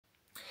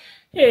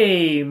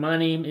Hey, my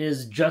name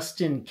is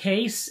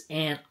JUSTINKACE,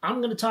 and I'm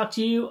going to talk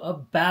to you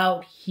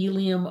about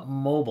Helium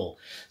Mobile.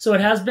 So it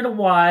has been a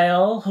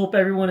while. Hope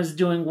everyone is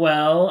doing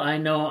well. I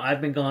know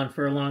I've been gone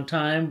for a long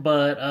time,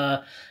 but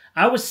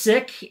I was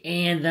sick,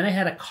 and then I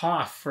had a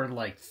cough for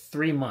like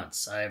 3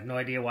 months. I have no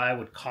idea why I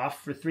would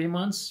cough for 3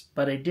 months,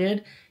 but I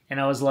did, and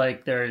I was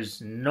like, there's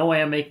no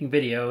way I'm making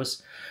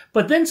videos.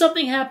 But then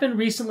something happened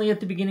recently at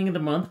the beginning of the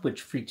month,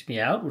 which freaked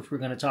me out, which we're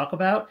going to talk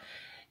about.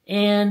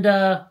 And,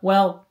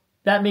 well,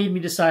 that made me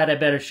decide I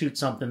better shoot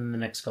something in the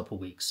next couple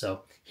of weeks.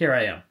 So here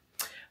I am.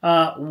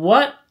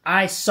 What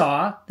I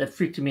saw that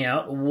freaked me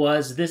out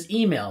was this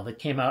email that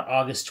came out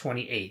August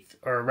 28th.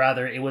 Or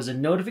rather, it was a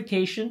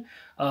notification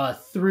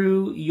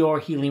through your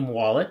Helium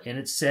wallet. And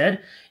it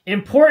said,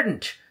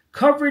 important,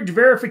 coverage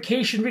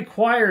verification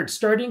required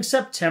starting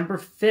September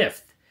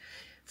 5th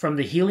from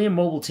the Helium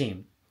mobile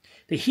team.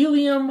 The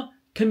Helium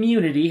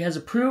community has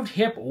approved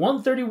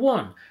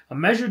HIP-131, a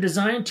measure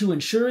designed to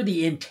ensure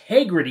the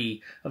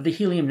integrity of the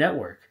Helium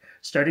network.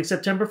 Starting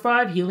September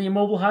 5, Helium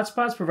mobile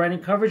hotspots providing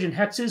coverage in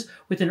hexes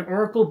with an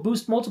Oracle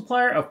boost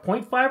multiplier of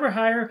 0.5 or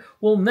higher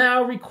will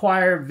now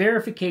require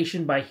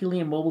verification by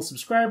Helium mobile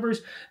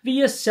subscribers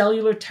via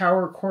cellular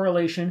tower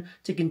correlation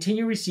to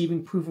continue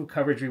receiving proof of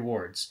coverage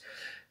rewards.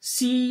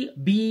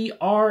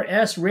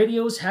 CBRS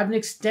radios have an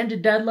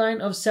extended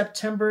deadline of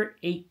September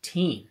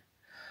 18.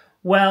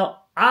 Well,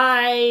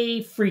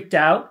 I freaked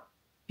out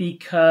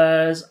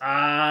because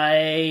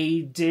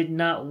I did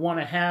not want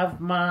to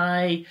have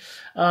my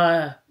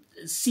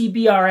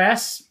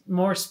CBRS,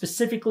 more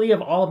specifically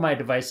of all of my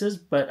devices,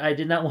 but I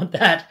did not want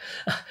that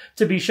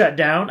to be shut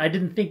down. I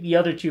didn't think the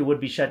other two would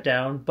be shut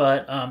down,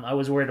 but I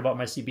was worried about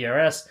my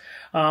CBRS.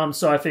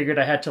 So I figured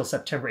I had till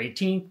September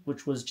 18th,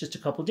 which was just a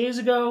couple days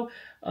ago.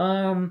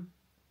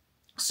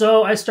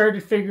 So I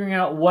started figuring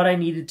out what I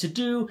needed to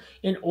do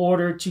in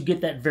order to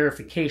get that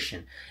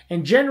verification.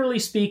 And generally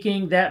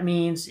speaking, that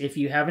means if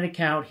you have an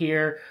account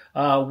here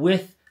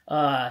with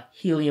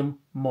Helium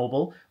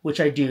Mobile, which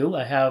I do,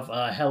 I have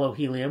Hello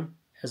Helium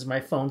as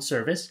my phone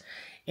service.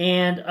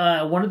 And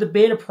one of the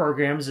beta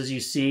programs, as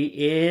you see,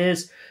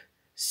 is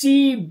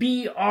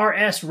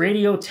CBRS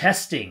radio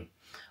testing.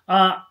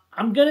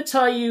 I'm going to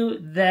tell you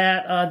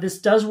that this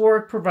does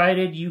work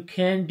provided you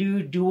can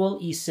do dual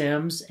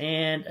eSIMs,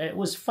 and it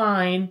was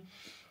fine,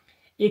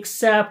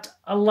 except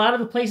a lot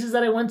of the places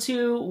that I went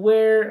to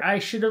where I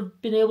should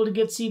have been able to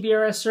get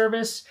CBRS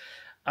service,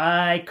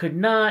 I could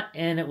not,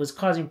 and it was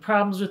causing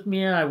problems with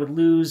me. I would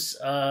lose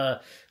the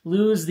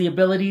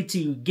ability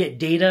to get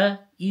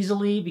data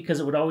easily because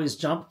it would always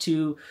jump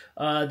to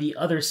the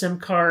other SIM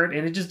card,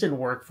 and it just didn't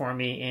work for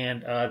me.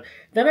 And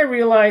then I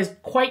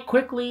realized quite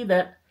quickly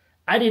that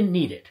I didn't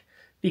need it,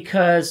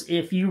 because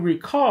if you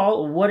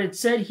recall, what it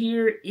said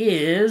here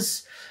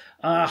is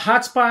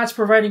hotspots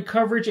providing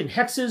coverage in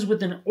hexes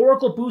with an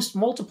Oracle boost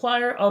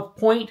multiplier of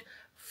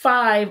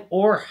 0.5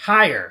 or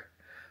higher.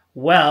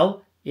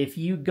 Well, if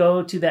you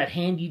go to that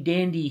handy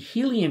dandy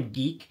Helium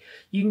Geek,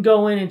 you can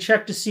go in and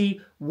check to see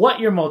what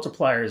your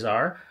multipliers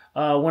are.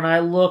 When I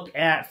look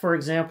at, for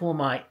example,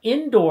 my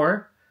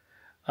indoor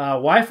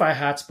Wi-Fi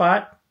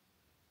hotspot,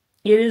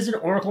 it is an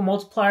Oracle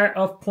multiplier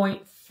of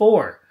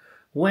 0.4.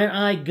 When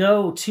I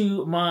go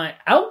to my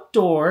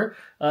outdoor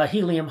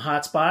Helium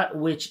hotspot,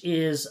 which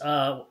is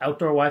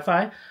outdoor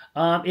Wi-Fi,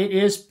 it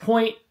is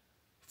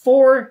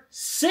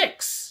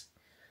 0.46.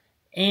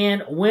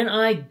 And when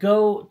I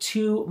go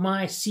to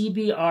my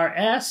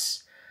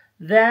CBRS,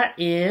 that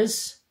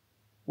is,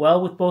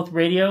 well, with both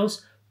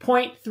radios,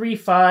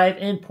 0.35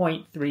 and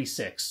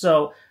 0.36.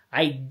 So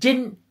I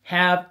didn't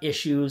have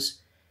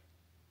issues.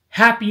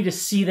 Happy to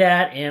see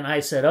that, and I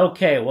said,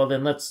 okay, well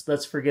then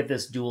let's forget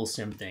this dual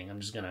SIM thing.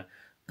 I'm just gonna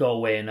go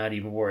away and not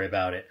even worry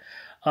about it.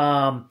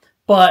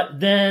 But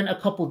then a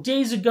couple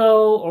days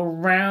ago,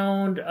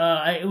 around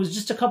it was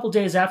just a couple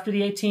days after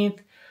the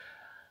 18th.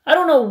 I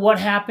don't know what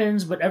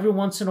happens, but every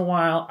once in a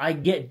while I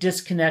get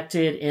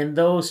disconnected, and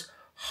those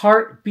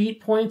heartbeat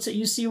points that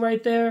you see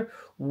right there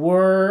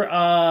were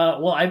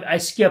well, I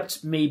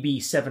skipped maybe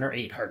 7 or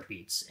 8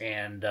 heartbeats,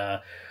 and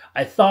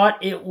I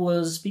thought it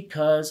was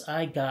because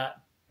I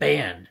got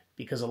banned,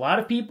 because a lot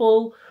of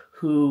people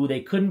who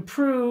they couldn't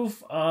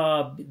prove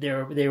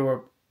they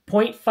were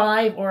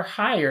 0.5 or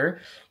higher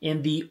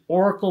in the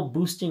Oracle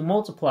boosting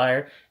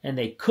multiplier, and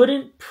they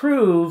couldn't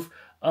prove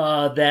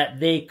that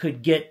they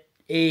could get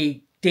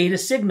a data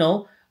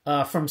signal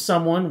from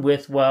someone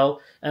with,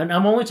 well, and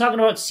I'm only talking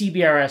about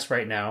CBRS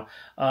right now,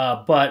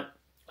 but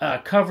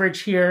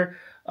coverage here,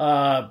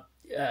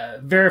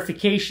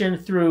 verification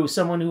through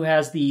someone who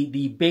has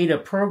the beta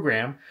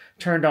program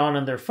turned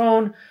on their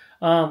phone.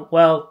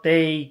 Well,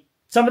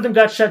 some of them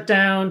got shut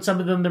down, some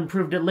of them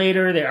improved it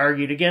later, they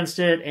argued against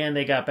it, and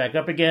they got back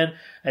up again.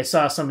 I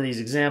saw some of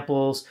these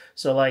examples.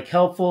 So like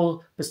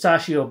Helpful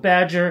Pistachio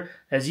Badger,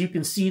 as you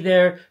can see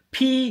there,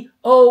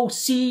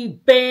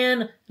 POC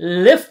ban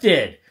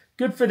lifted.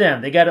 Good for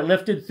them. They got it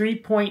lifted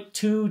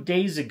 3.2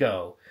 days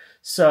ago.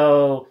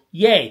 So,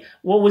 yay.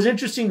 What was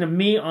interesting to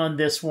me on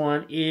this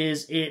one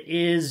is it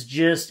is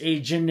just a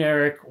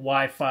generic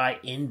Wi-Fi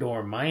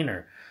indoor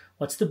miner.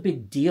 what's the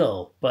big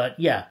deal? But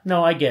yeah,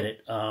 no, I get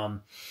it.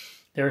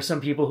 There are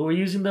some people who are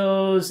using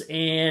those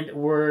and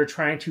were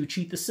trying to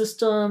cheat the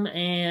system,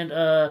 and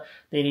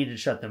they needed to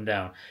shut them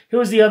down. Here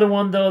was the other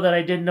one, though, that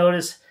I did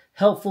notice.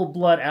 Helpful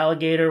Blood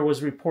Alligator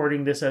was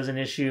reporting this as an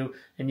issue,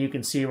 and you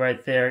can see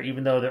right there,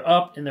 even though they're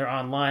up and they're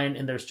online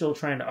and they're still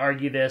trying to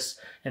argue this,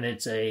 and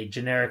it's a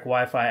generic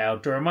Wi-Fi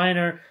outdoor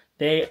miner,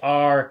 they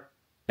are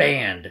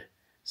banned.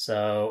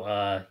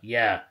 So,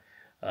 yeah.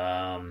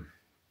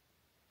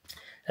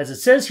 As it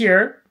says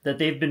here, that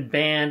they've been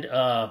banned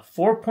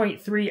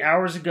 4.3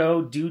 hours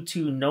ago due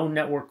to no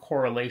network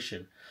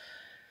correlation.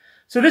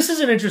 So this is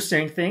an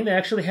interesting thing. They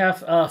actually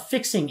have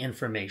fixing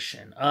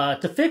information.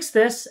 To fix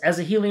this, as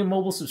a Helium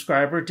Mobile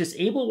subscriber,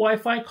 disable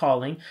Wi-Fi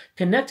calling,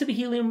 connect to the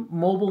Helium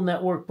Mobile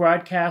network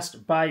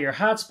broadcast by your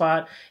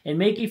hotspot, and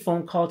make a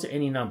phone call to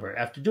any number.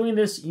 After doing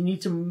this,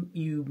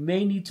 you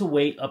may need to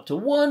wait up to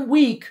 1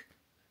 week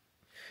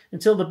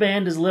until the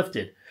ban is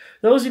lifted.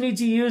 Those who need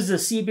to use the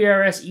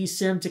CBRS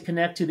eSIM to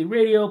connect to the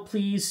radio,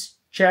 please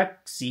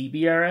check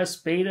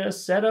CBRS beta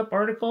setup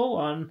article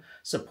on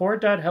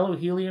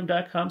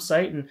support.hellohelium.com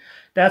site. And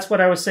that's what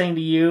I was saying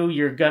to you.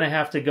 You're going to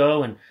have to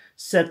go and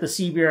set the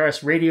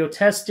CBRS radio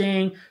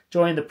testing,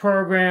 join the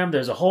program.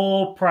 There's a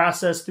whole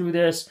process through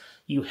this.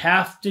 You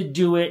have to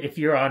do it if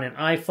you're on an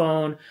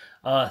iPhone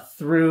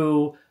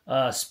through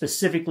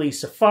specifically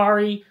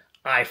Safari.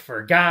 I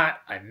forgot.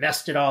 I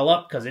messed it all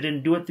up because I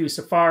didn't do it through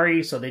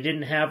Safari, so they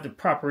didn't have the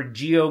proper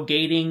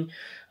geo-gating.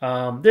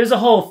 There's a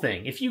whole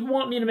thing. If you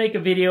want me to make a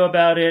video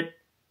about it,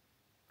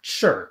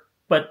 sure,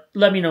 but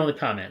let me know in the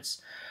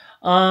comments.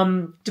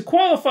 To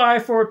qualify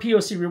for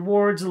POC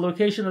rewards, the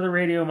location of the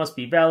radio must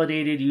be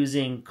validated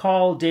using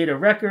call data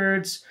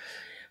records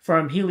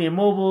from Helium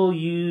Mobile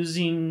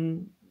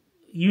using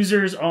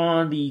users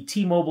on the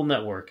T-Mobile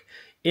network.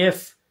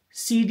 If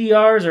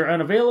CDRs are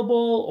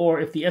unavailable, or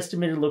if the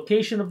estimated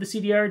location of the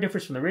CDR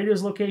differs from the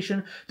radio's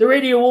location, the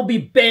radio will be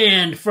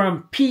banned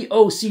from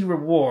POC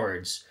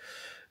rewards.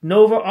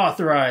 Nova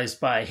authorized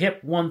by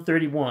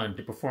HIP-131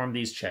 to perform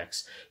these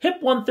checks.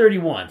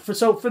 HIP-131.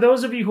 So for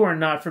those of you who are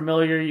not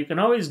familiar, you can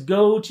always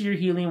go to your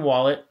Helium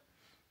wallet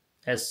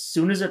as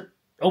soon as it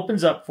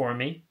opens up for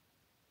me.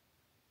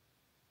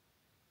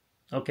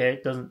 Okay,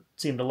 it doesn't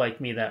seem to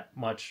like me that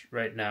much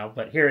right now,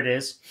 but here it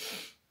is.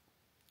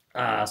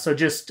 So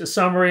just a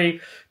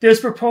summary, this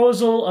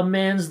proposal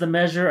amends the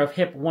measure of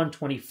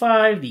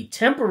HIP-125, the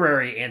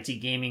temporary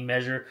anti-gaming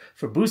measure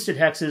for boosted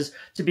hexes,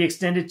 to be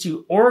extended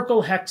to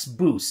Oracle hex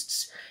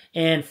boosts,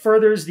 and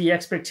furthers the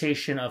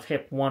expectation of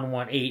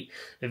HIP-118,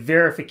 the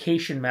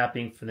verification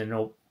mapping for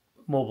the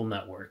mobile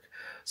network.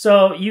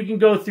 So you can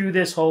go through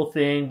this whole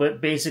thing,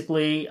 but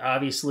basically,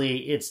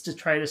 obviously, it's to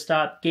try to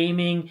stop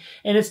gaming,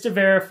 and it's to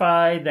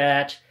verify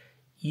that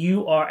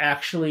you are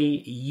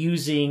actually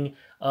using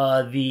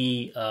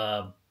the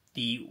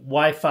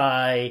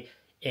Wi-Fi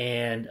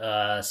and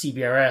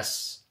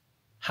CBRS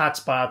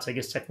hotspots. I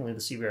guess technically the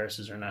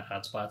CBRSs are not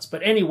hotspots.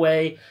 But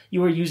anyway,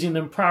 you are using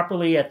them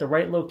properly at the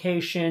right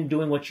location,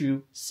 doing what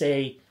you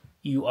say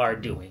you are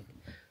doing.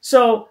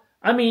 So,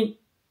 I mean,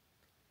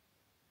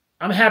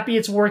 I'm happy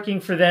it's working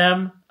for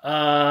them.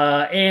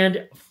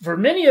 And for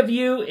many of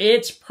you,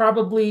 it's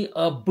probably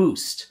a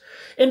boost.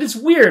 And it's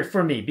weird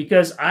for me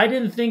because I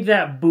didn't think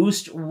that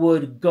boost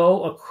would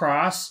go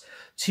across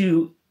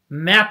to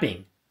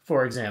mapping,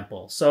 for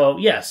example. So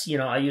yes, you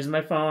know, I use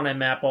my phone, I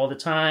map all the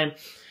time.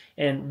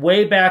 And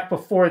way back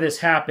before this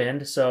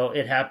happened, so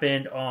it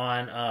happened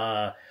on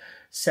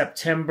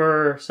August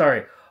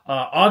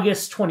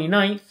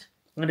 29th.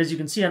 And as you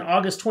can see on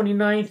August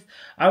 29th,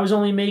 I was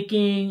only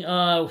making,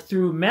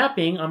 through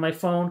mapping on my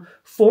phone,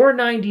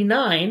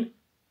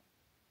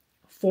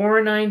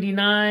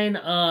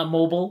 $4.99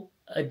 mobile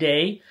a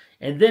day.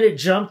 And then it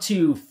jumped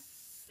to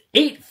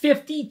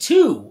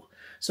 $8.52.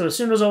 So as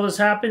soon as all this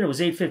happened, it was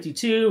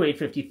 $8.52,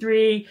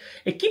 $8.53.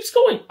 It keeps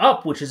going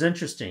up, which is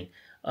interesting.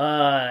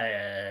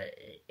 $8.67,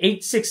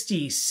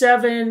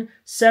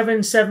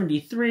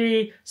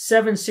 $7.73,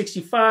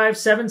 $7.65,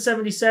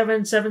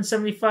 $7.77,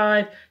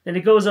 $7.75. Then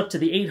it goes up to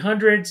the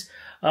 800s.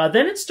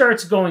 Then it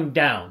starts going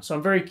down. So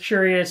I'm very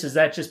curious, is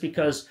that just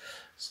because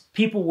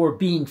people were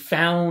being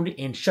found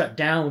and shut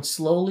down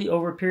slowly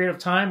over a period of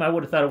time? I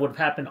would have thought it would have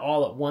happened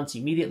all at once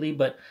immediately,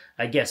 but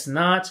I guess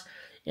not.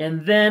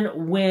 And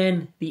then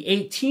when the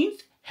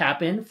 18th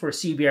happened for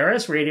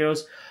CBRS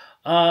radios,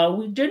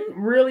 we didn't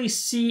really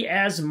see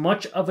as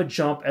much of a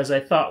jump as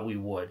I thought we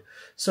would.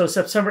 So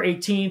September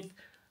 18th,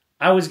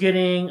 I was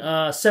getting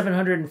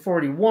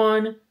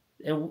 741.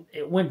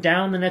 It went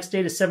down the next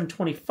day to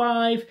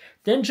 725,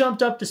 then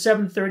jumped up to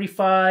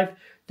 735,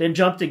 then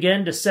jumped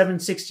again to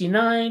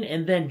 769,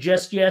 and then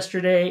just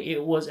yesterday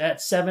it was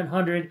at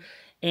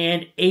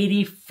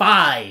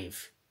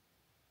 785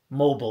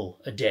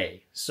 mobile a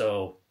day.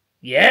 So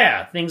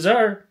yeah, things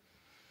are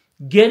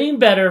getting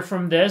better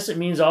from this. It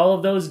means all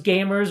of those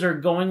gamers are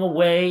going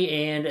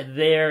away and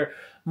their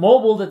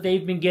mobile that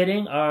they've been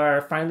getting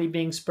are finally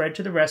being spread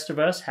to the rest of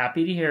us.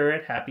 Happy to hear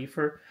it. Happy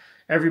for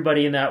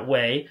everybody in that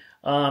way.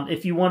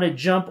 If you want to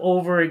jump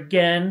over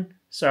again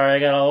Sorry, I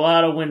got a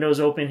lot of windows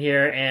open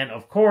here. And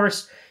of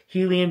course,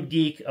 Helium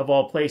Geek, of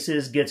all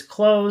places, gets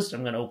closed.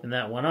 I'm going to open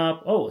that one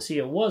up. Oh, see,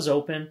 it was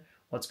open.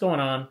 What's going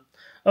on?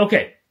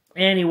 Okay.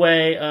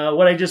 Anyway,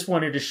 what I just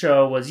wanted to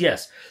show was,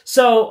 yes.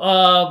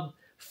 So,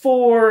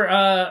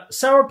 for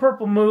Sour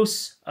Purple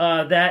Moose,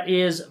 that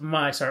is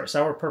my,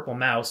 Sour Purple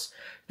Mouse,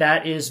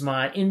 that is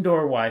my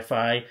indoor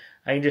Wi-Fi.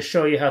 I can just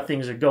show you how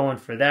things are going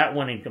for that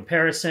one in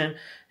comparison.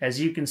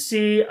 As you can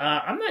see,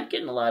 I'm not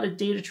getting a lot of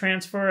data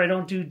transfer. I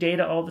don't do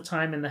data all the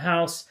time in the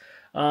house.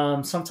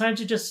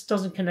 Sometimes it just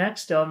doesn't connect.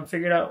 Still haven't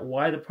figured out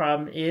why the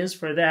problem is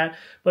for that.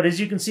 But as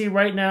you can see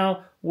right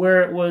now,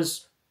 where it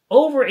was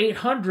over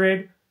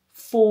 800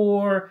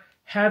 for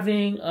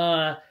having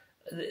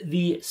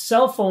the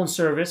cell phone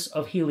service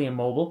of Helium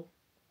Mobile,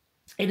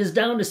 it is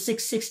down to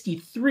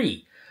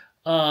 663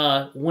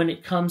 when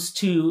it comes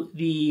to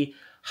the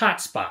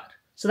hotspot.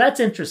 So that's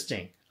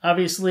interesting.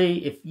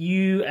 Obviously, if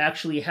you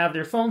actually have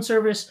their phone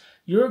service,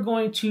 you're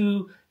going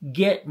to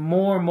get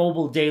more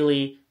mobile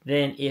daily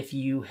than if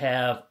you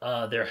have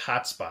their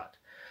hotspot.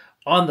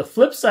 On the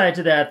flip side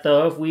to that,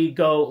 though, if we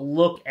go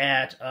look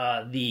at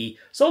the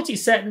Salty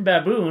Satin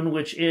Baboon,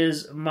 which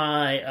is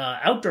my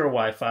outdoor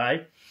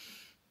Wi-Fi,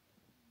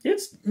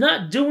 it's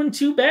not doing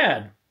too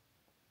bad.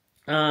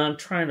 I'm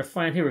trying to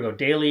find, here we go,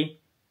 daily.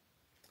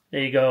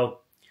 There you go.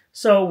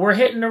 So we're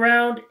hitting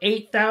around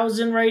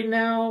 8,000 right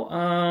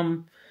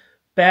now.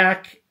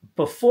 Back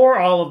before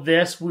all of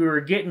this, we were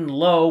getting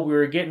low. We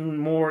were getting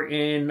more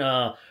in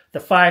the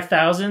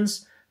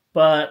 5,000s.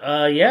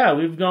 But yeah,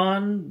 we've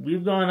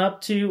gone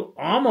up to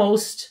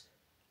almost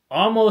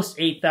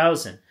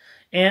 8,000.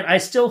 And I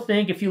still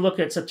think if you look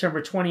at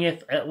September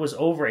 20th, it was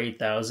over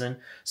 8,000.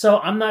 So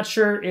I'm not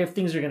sure if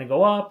things are going to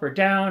go up or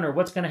down or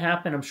what's going to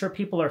happen. I'm sure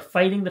people are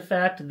fighting the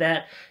fact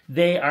that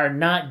they are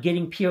not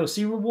getting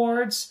POC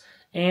rewards.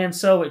 And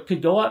so it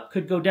could go up,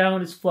 could go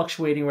down. It's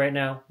fluctuating right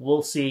now.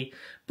 We'll see.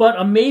 But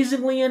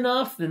amazingly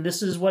enough, and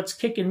this is what's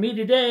kicking me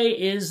today,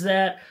 is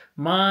that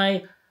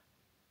my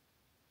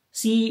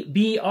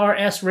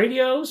CBRS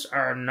radios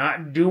are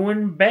not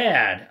doing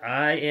bad.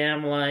 I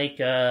am like,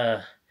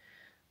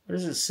 what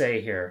does it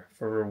say here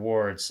for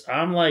rewards?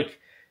 I'm like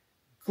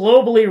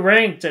globally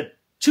ranked at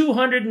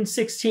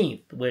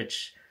 216th,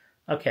 which,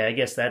 okay, I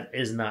guess that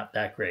is not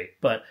that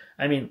great. But,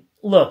 I mean,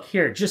 look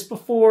here, just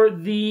before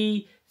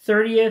the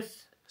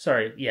 30th,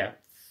 sorry, yeah,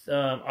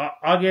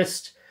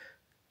 August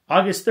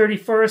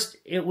 31st,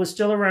 it was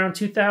still around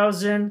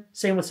 2,000.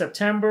 Same with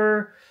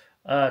September.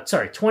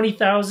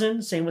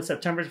 20,000. Same with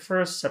September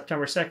 1st,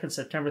 September 2nd,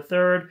 September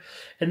 3rd.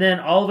 And then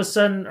all of a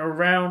sudden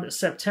around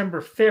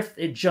September 5th,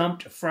 it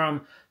jumped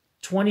from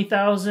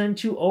 20,000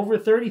 to over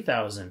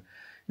 30,000.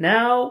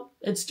 Now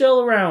it's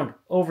still around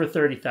over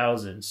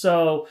 30,000.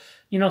 So,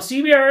 you know,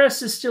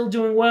 CBRS is still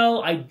doing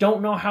well. I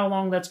don't know how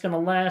long that's going to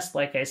last.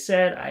 Like I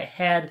said, I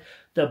had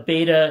the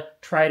beta,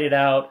 tried it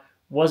out,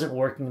 wasn't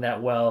working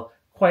that well.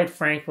 Quite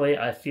frankly,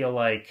 I feel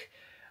like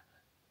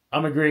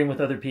I'm agreeing with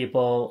other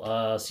people.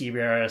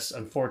 CBRS,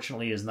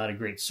 unfortunately, is not a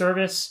great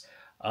service,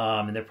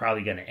 and they're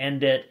probably going to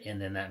end it, and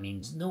then that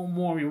means no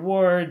more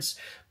rewards,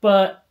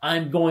 but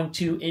I'm going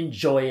to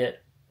enjoy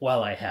it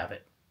while I have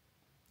it.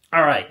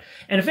 All right,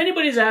 and if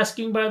anybody's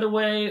asking, by the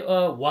way,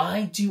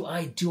 why do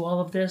I do all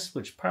of this,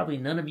 which probably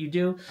none of you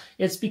do,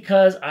 it's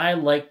because I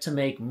like to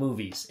make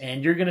movies,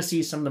 and you're going to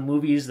see some of the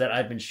movies that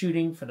I've been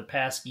shooting for the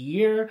past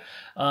year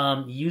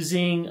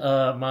using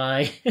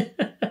my,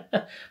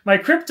 my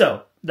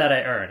crypto that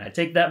I earn. I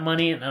take that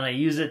money and I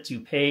use it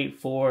to pay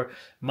for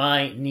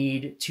my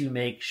need to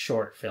make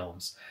short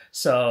films.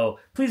 So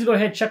please go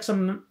ahead, check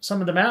some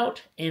of them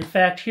out. In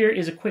fact, here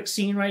is a quick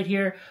scene right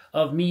here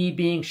of me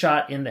being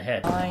shot in the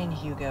head. Fine,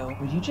 Hugo.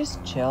 Would you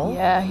just chill?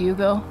 Yeah,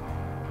 Hugo.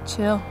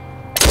 Chill.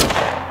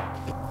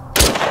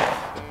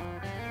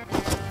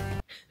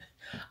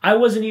 I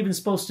wasn't even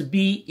supposed to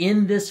be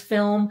in this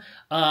film.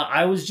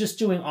 I was just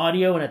doing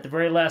audio, and at the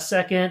very last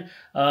second,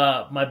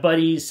 my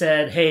buddy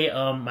said, hey,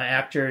 my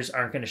actors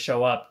aren't going to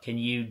show up. Can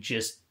you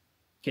just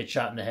get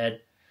shot in the head?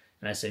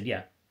 And I said,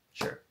 yeah,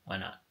 sure, why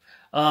not?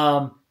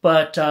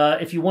 But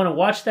if you want to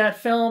watch that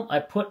film, I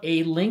put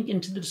a link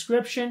into the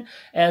description,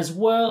 as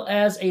well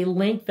as a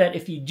link that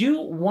if you do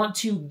want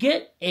to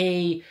get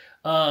a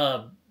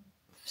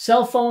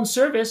cell phone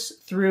service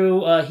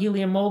through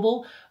Helium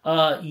Mobile,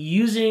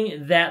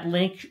 using that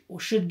link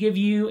should give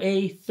you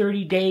a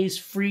 30 days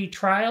free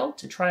trial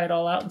to try it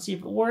all out and see if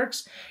it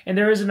works. And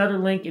there is another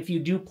link if you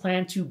do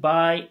plan to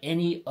buy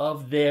any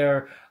of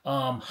their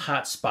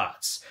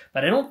hotspots.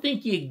 But I don't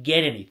think you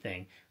get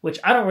anything, which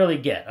I don't really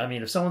get. I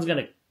mean, if someone's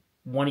going to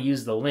want to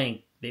use the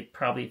link, they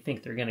probably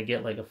think they're going to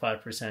get like a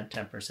 5%,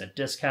 10%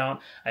 discount.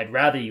 I'd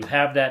rather you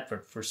have that,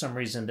 but for some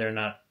reason they're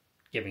not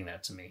giving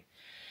that to me.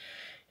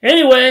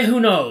 Anyway,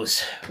 who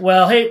knows?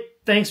 Well, hey,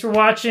 thanks for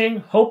watching.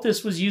 Hope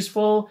this was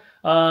useful.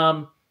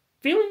 Feeling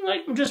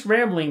like I'm just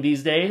rambling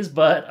these days,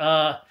 but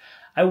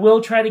I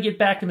will try to get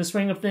back in the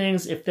swing of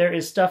things. If there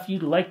is stuff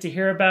you'd like to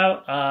hear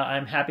about,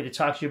 I'm happy to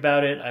talk to you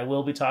about it. I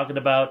will be talking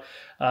about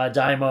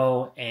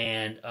Dymo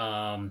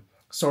and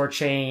sword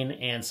chain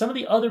and some of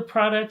the other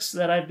products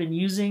that I've been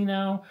using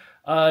now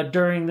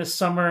during the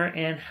summer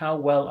and how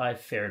well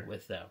I've fared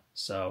with them.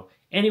 So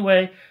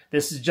anyway,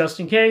 this is Just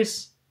In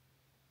Case.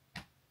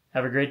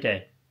 Have a great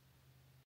day.